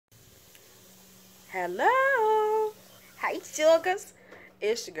Hello. Hi, sugars.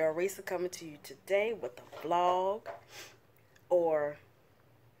 It's your girl Risa coming to you today with a vlog, or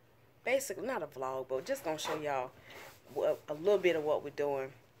basically not a vlog, but just gonna show y'all a little bit of what we're doing.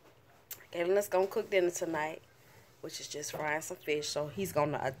 Okay, let's go cook dinner tonight, which is just frying some fish. So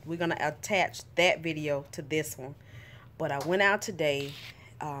we're gonna attach that video to this one. But I went out today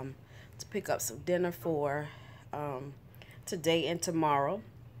to pick up some dinner for today and tomorrow.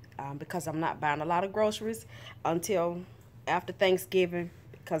 Because I'm not buying a lot of groceries until after Thanksgiving,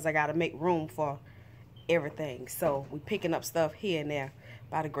 because I got to make room for everything. So we picking up stuff here and there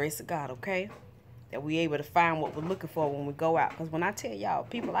by the grace of God, okay? That we able to find what we're looking for when we go out. Because when I tell y'all,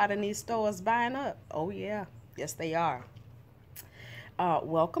 people out in these stores buying up. Oh, yeah. Yes, they are.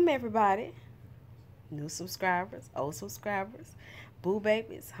 Welcome, everybody. New subscribers, old subscribers, boo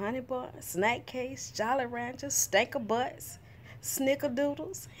babies, honey buns, snack case, Jolly Ranchers, stanker butts,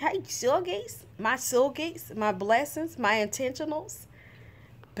 snickerdoodles. Hey, suggies, my blessings, my intentionals.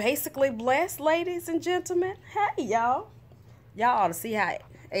 Basically blessed, ladies and gentlemen. Hey, y'all. Y'all ought to see how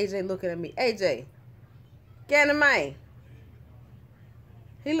AJ looking at me. AJ, get in the man.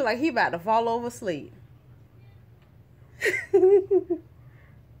 He look like he about to fall over asleep.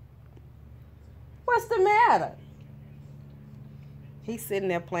 What's the matter? He's sitting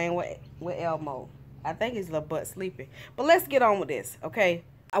there playing with Elmo. I think his little butt sleeping. But let's get on with this, okay?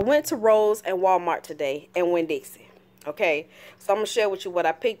 I went to Rose and Walmart today and Winn-Dixie, okay? So I'm going to share with you what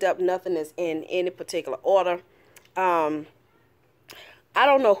I picked up. Nothing is in any particular order. I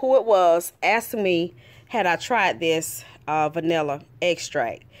don't know who it was asking me, had I tried this vanilla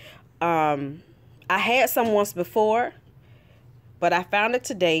extract. I had some once before, but I found it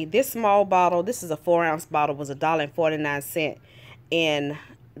today. This small bottle, this is a 4-ounce bottle, was $1.49 in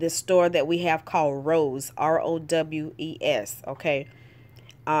this store that we have called Rose, R-O-W-E-S, okay?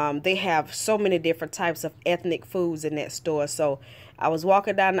 They have so many different types of ethnic foods in that store. So I was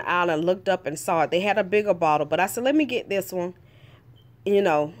walking down the aisle and looked up and saw it. They had a bigger bottle, but I said, let me get this one, you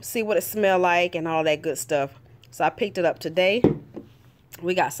know, see what it smells like and all that good stuff. So I picked it up today.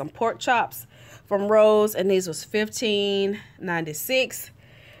 We got some pork chops from Rose, and these was $15.96.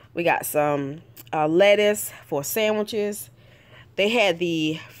 We got some lettuce for sandwiches. They had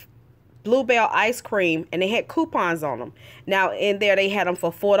the Bluebell ice cream, and they had coupons on them. Now, in there, they had them for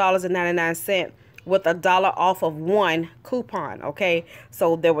 $4.99 with $1 off of one coupon, okay?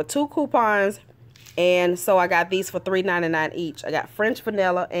 So there were 2 coupons, and so I got these for $3.99 each. I got French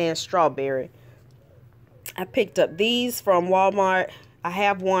vanilla and strawberry. I picked up these from Walmart. I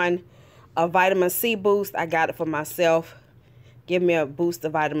have one, a vitamin C boost. I got it for myself. Give me a boost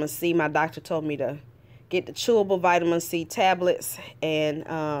of vitamin C. My doctor told me to get the chewable vitamin C tablets, and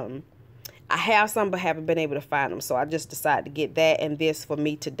I have some but haven't been able to find them, so I just decided to get that and this for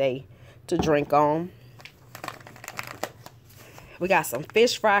me today to drink on. We got some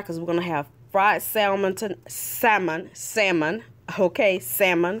fish fry because we're gonna have fried salmon, okay,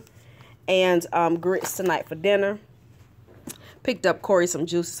 salmon, and grits tonight for dinner. Picked up Corey some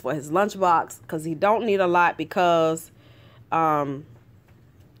juices for his lunchbox because he don't need a lot, because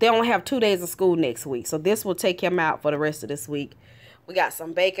they only have 2 days of school next week. So this will take him out for the rest of this week. We got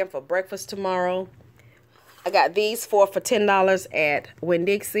some bacon for breakfast tomorrow. I got these for $10 at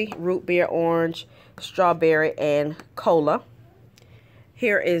Winn-Dixie. Root beer, orange, strawberry, and cola.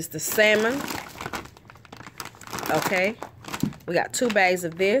 Here is the salmon. Okay. We got 2 bags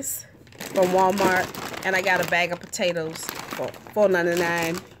of this from Walmart. And I got a bag of potatoes for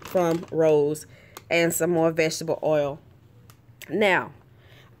 $4.99 from Rose. And some more vegetable oil. Now,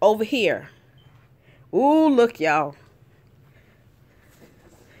 over here, ooh, look, y'all.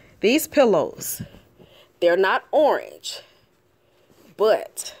 These pillows, they're not orange,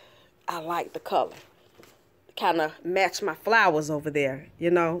 but I like the color. Kind of match my flowers over there,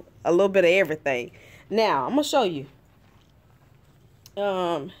 you know, a little bit of everything. Now, I'm going to show you.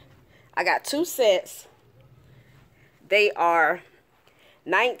 I got 2 sets. They are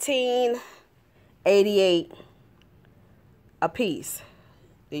 $19.88 a piece.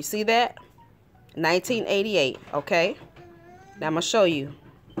 Do you see that? $19.88, okay? Now I'm going to show you.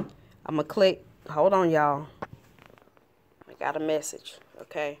 I'm going to click. Hold on, y'all. I got a message,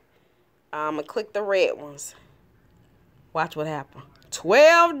 okay? I'm going to click the red ones. Watch what happened.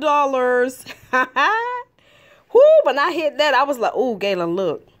 $12. Whoo, when I hit that, I was like, ooh, Galen,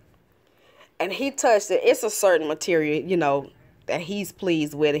 look. And he touched it. It's a certain material, you know, that he's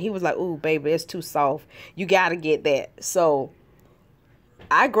pleased with. And he was like, ooh, baby, it's too soft. You got to get that. So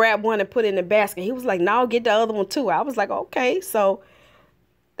I grabbed one and put it in the basket. He was like, no, get the other one too. I was like, okay. So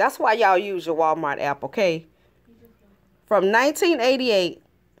that's why y'all use your Walmart app, okay? From $19.88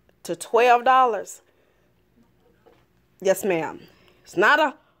 to $12. Yes, ma'am. It's not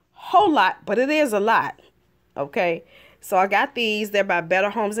a whole lot, but it is a lot. Okay, so I got these. They're by Better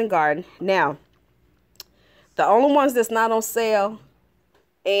Homes and Garden. Now, the only ones that's not on sale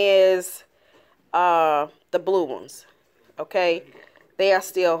is the blue ones. Okay, they are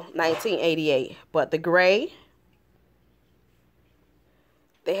still $19.88, but the gray,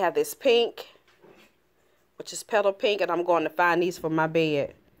 they have this pink, which is petal pink, and I'm going to find these for my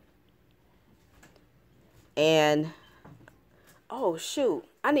bed. And oh shoot,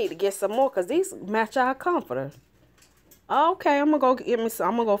 I need to get some more because these match our comforter. Okay, I'm gonna go get me some.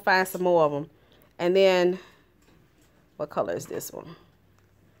 I'm gonna go find some more of them. And then, what color is this one?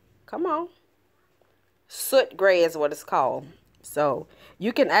 Come on. Soot gray is what it's called. So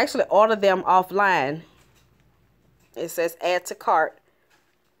you can actually order them offline. It says add to cart,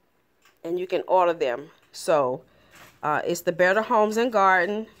 and you can order them. So it's the Better Homes and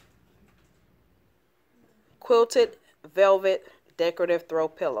Garden quilted velvet decorative throw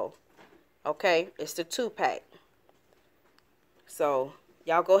pillow. Okay, it's the 2-pack. So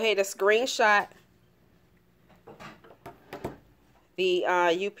y'all go ahead and screenshot the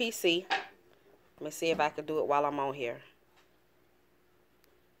UPC. Let me see if I can do it while I'm on here.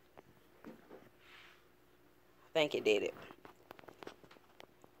 I think it did it.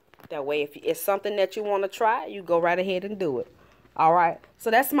 That way, if it's something that you want to try, you go right ahead and do it. All right.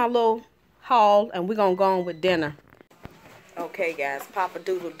 So that's my little haul, and we're going to go on with dinner. Okay, guys. Papa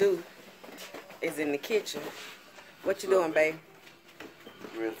Doodle Doo is in the kitchen. What you doing, babe?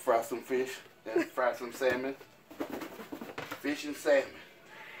 We're gonna fry some fish, then fry some salmon. Fish and salmon.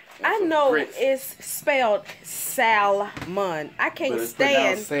 And I know grits. It's spelled salmon. I can't but it's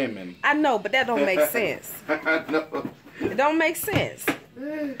stand salmon. I know, but that don't make sense. I know. It don't make sense.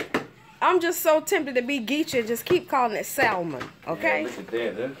 I'm just so tempted to be geeky and just keep calling it salmon. Okay? Yeah, look at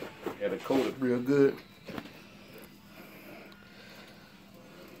that, huh? Got it coated real good.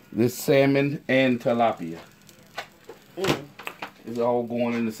 This salmon and tilapia. It's all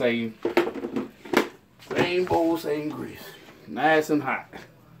going in the same bowl, same grease. Nice and hot.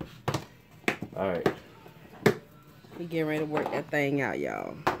 Alright. We getting ready to work that thing out,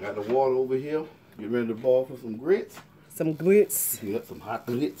 y'all. Got the water over here. Get ready to boil for some grits. Some grits. Got some hot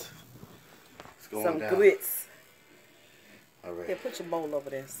grits. It's going some down. grits. Alright. Here, put your bowl over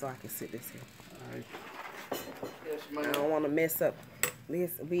there so I can sit this here. Alright. Yes, ma'am. I don't want to mess up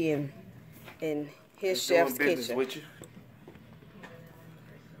this. We in his Just chef's doing business kitchen. With you.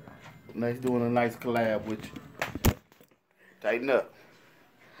 Nice doing a nice collab with you. Tighten up.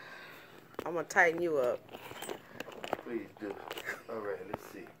 I'm gonna tighten you up. Please do. Alright, let's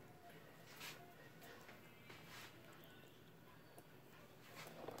see.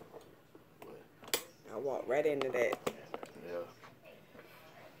 I walk right into that. Yeah.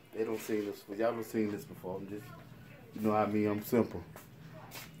 They don't see this. Y'all don't seen this before. I'm just, you know how I mean, I'm simple.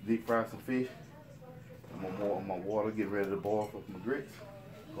 Deep fry some fish. I'm on my water, get ready to boil for my grits.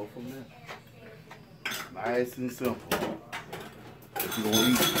 Go from there. Nice and simple. If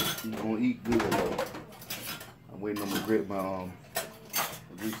you're gonna eat good though. I'm waiting on my grease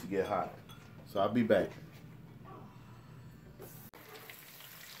to get hot. So I'll be back.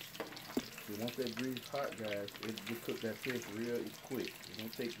 So once that grease hot, guys, you cook that fish real quick. It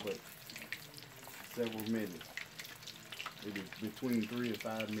don't take but several minutes. Maybe between 3 and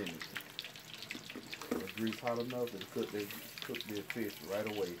 5 minutes. The grease hot enough to cook the fish right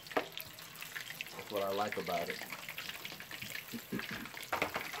away. That's what I like about it.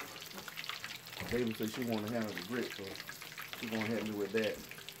 Baby said she want to handle the grits, so she's gonna help me with that.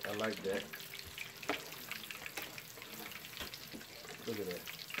 I like that. Look at that.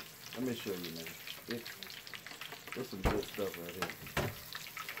 Let me show you, man. It's some good stuff right here.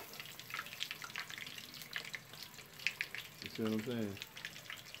 You see what I'm saying?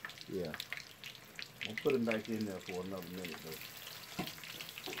 Yeah. I'll put it back in there for another minute though.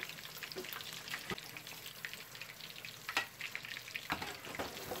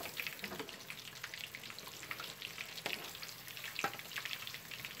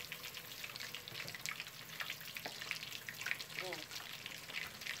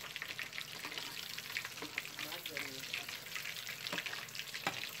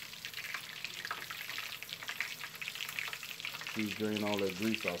 Please drain all that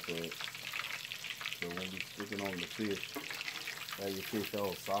grease off of it. So when we sticking on the fish, have your fish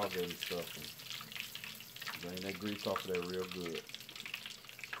all soggy and stuff. And drain that grease off of that real good.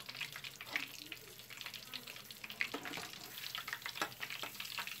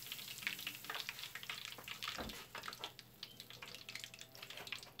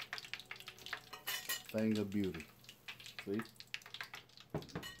 Thing of beauty. See?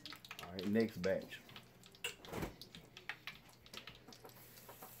 next batch.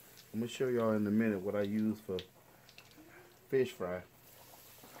 I'm gonna show y'all in a minute what I use for fish fry.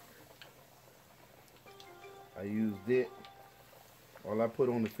 I used it. All I put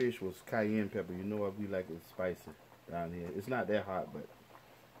on the fish was cayenne pepper. You know we like it spicy down here. It's not that hot, but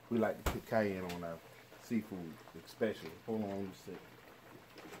we like to put cayenne on our seafood, especially. Hold on, let me see.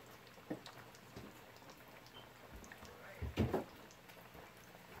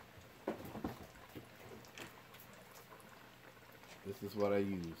 This is what I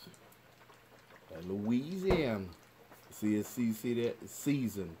use. Louisiana. See that? It's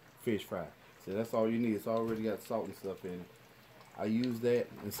seasoned fish fry. So that's all you need. It's already got salt and stuff in it. I use that,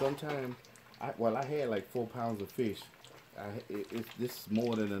 and sometimes, I had like 4 pounds of fish. This is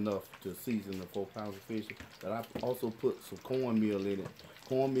more than enough to season the 4 pounds of fish. But I also put some cornmeal in it.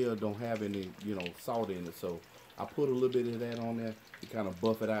 Cornmeal don't have any, salt in it, so I put a little bit of that on there to kind of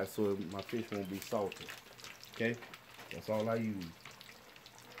buff it out so my fish won't be salty. Okay, that's all I use.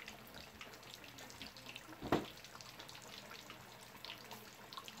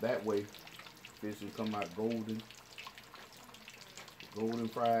 That way, fish will come out golden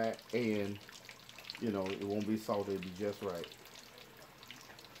fried, and it won't be salty. It'll be just right.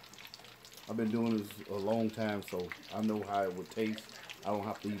 I've been doing this a long time, so I know how it would taste. I don't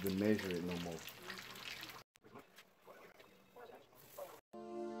have to even measure it no more.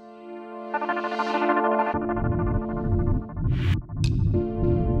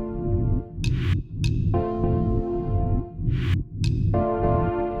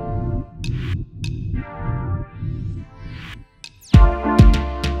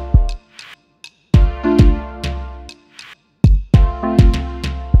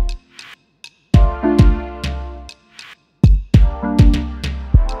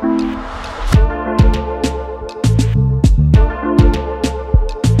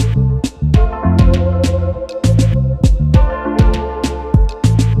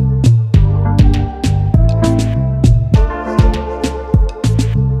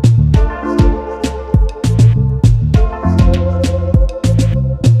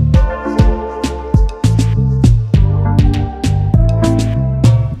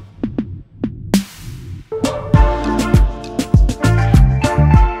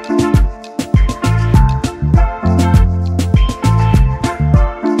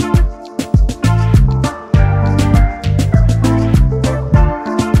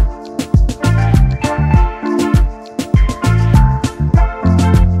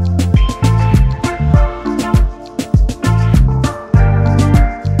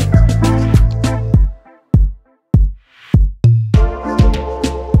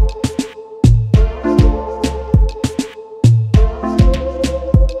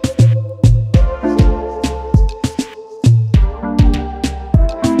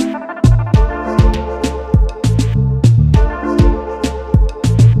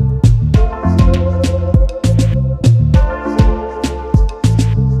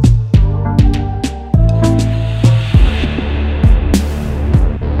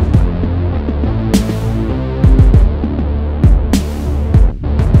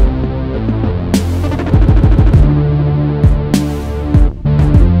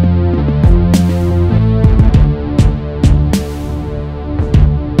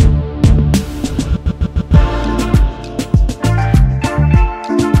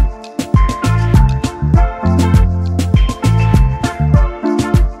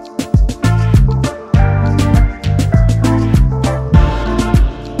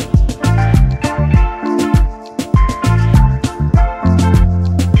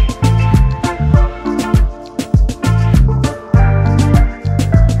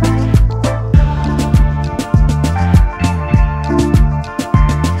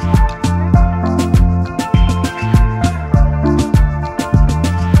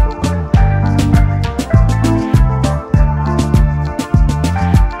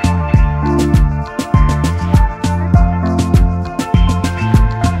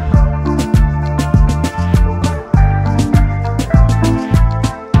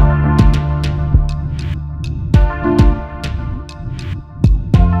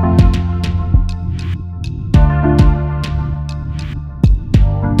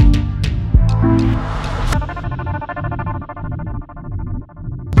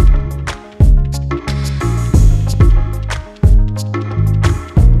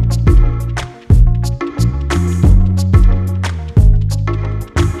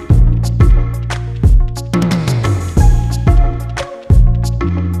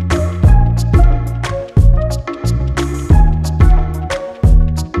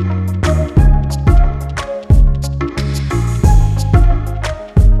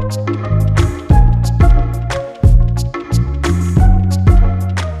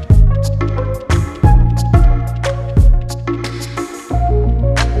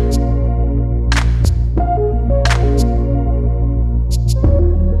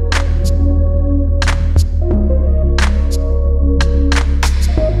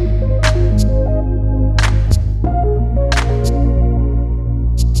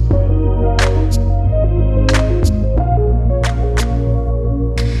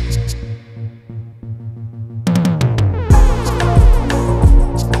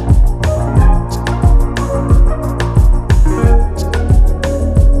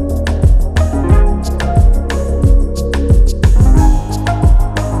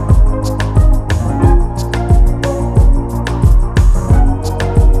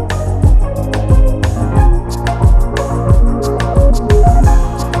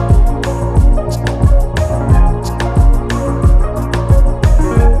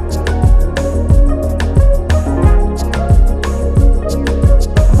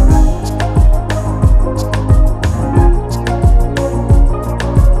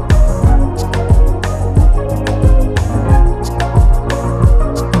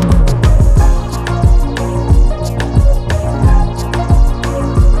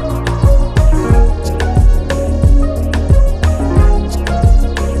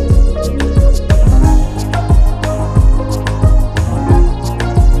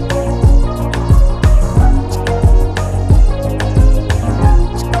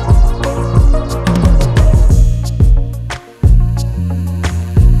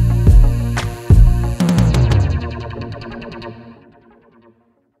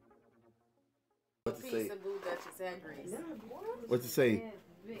 say? some Boo Duchess hair grease. What you say?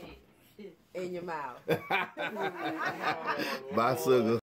 In your mouth. Bye, sugar.